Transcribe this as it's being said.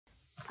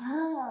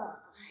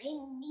I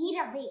need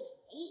a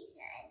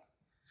vacation.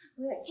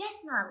 We're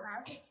just not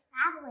allowed to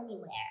travel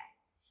anywhere.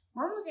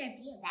 When will there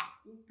be a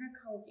vaccine for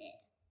COVID?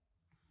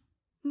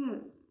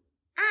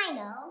 I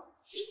know.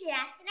 We should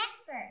ask an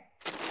expert.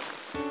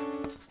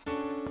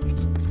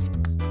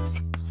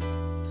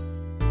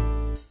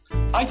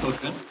 Hi,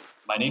 children.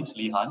 My name's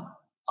Lihan.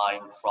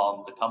 I'm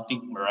from the company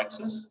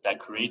MiRXES that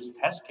creates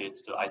test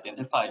kits to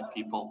identify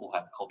people who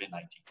have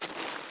COVID-19.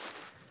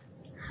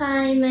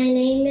 Hi, my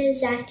name is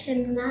Zach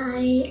and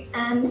I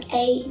am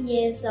 8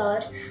 years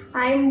old.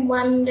 I'm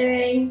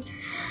wondering,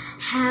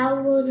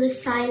 how will the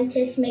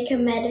scientists make a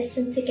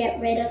medicine to get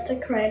rid of the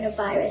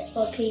coronavirus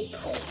for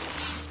people?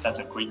 That's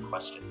a great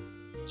question.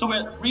 So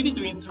we're really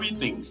doing three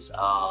things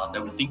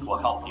that we think will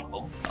help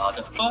people.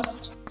 The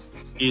first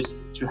is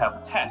to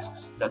have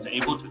tests that's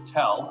able to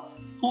tell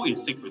who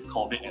is sick with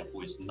COVID and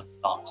who is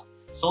not,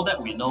 so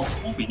that we know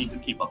who we need to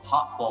keep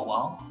apart for a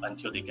while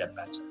until they get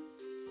better.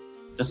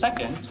 The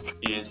second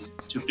is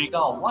to figure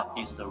out what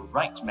is the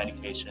right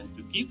medication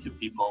to give to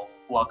people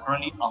who are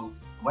currently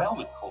unwell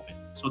with COVID,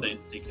 so that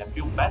they can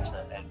feel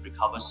better and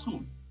recover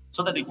soon,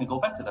 so that they can go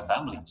back to their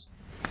families.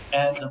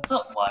 And the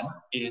third one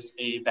is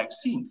a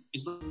vaccine.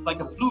 It's like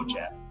a flu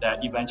jab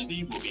that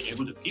eventually we'll be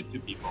able to give to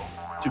people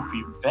to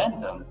prevent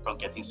them from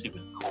getting sick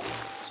with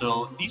COVID.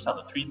 So these are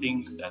the three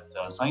things that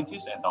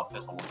scientists and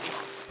doctors are working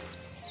on.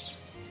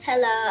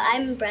 Hello,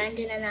 I'm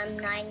Brandon and I'm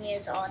 9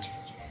 years old.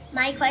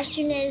 My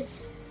question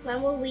is,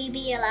 when will we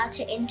be allowed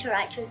to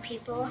interact with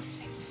people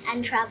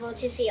and travel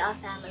to see our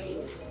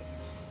families?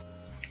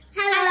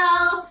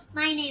 Hello,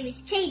 my name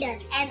is Kaden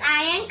and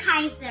I am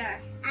Kaiser.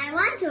 I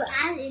want to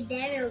ask if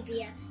there will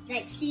be a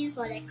vaccine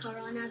for the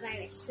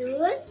coronavirus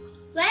soon.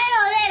 When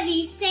will it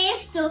be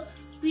safe to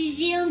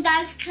resume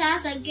dance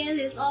class again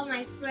with all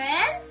my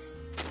friends?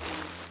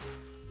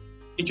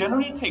 It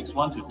generally takes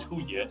 1 to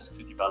 2 years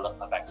to develop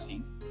a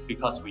vaccine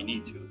because we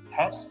need to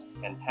test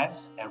and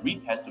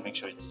retest to make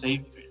sure it's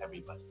safe to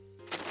everybody.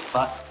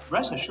 But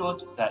rest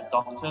assured that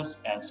doctors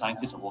and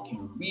scientists are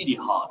working really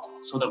hard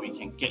so that we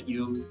can get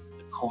you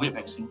the COVID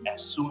vaccine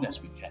as soon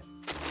as we can.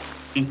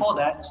 Before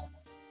that,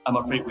 I'm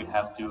afraid we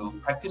have to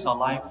practice our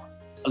life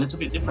a little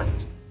bit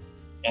different.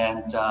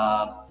 And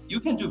you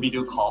can do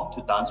video call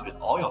to dance with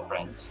all your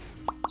friends.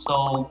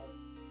 So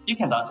you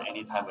can dance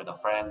anytime with your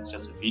friends,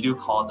 just video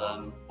call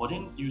them.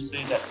 Wouldn't you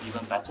say that's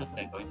even better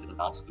than going to the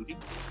dance studio?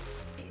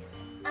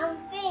 I'm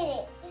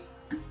Felix.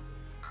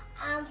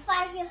 I'm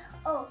 5 years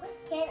old.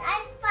 Can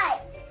I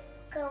fight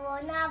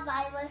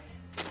coronavirus?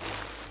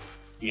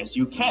 Yes,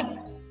 you can.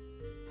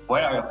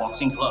 Where are your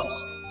boxing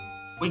gloves?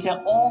 We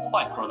can all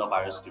fight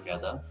coronavirus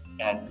together,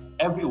 and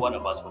every one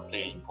of us will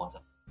play an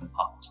important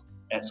part.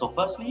 And so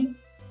firstly,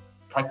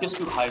 practice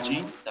good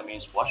hygiene. That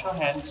means wash your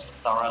hands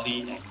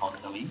thoroughly and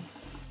constantly.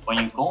 When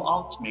you go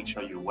out, make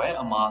sure you wear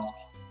a mask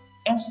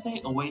and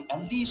stay away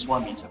at least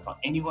 1 meter from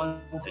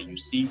anyone that you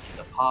see in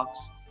the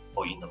parks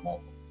or in the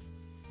mall.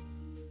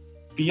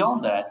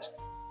 Beyond that,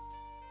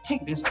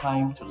 take this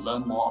time to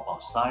learn more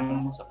about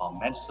science, about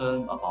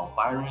medicine, about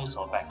virus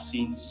or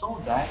vaccines,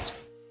 so that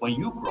when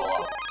you grow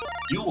up,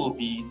 you will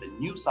be the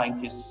new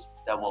scientists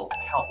that will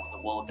help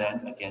the world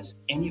then against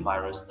any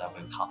virus that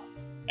will come.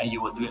 And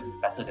you will do it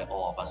better than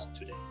all of us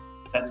today.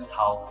 That's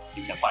how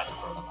you can fight the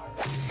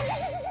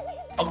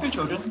coronavirus. Okay,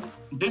 children,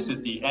 this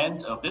is the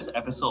end of this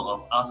episode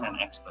of Ask an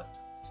Expert.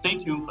 Stay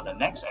tuned for the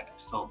next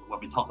episode where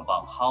we talk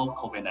about how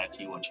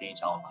COVID-19 will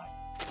change our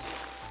lives.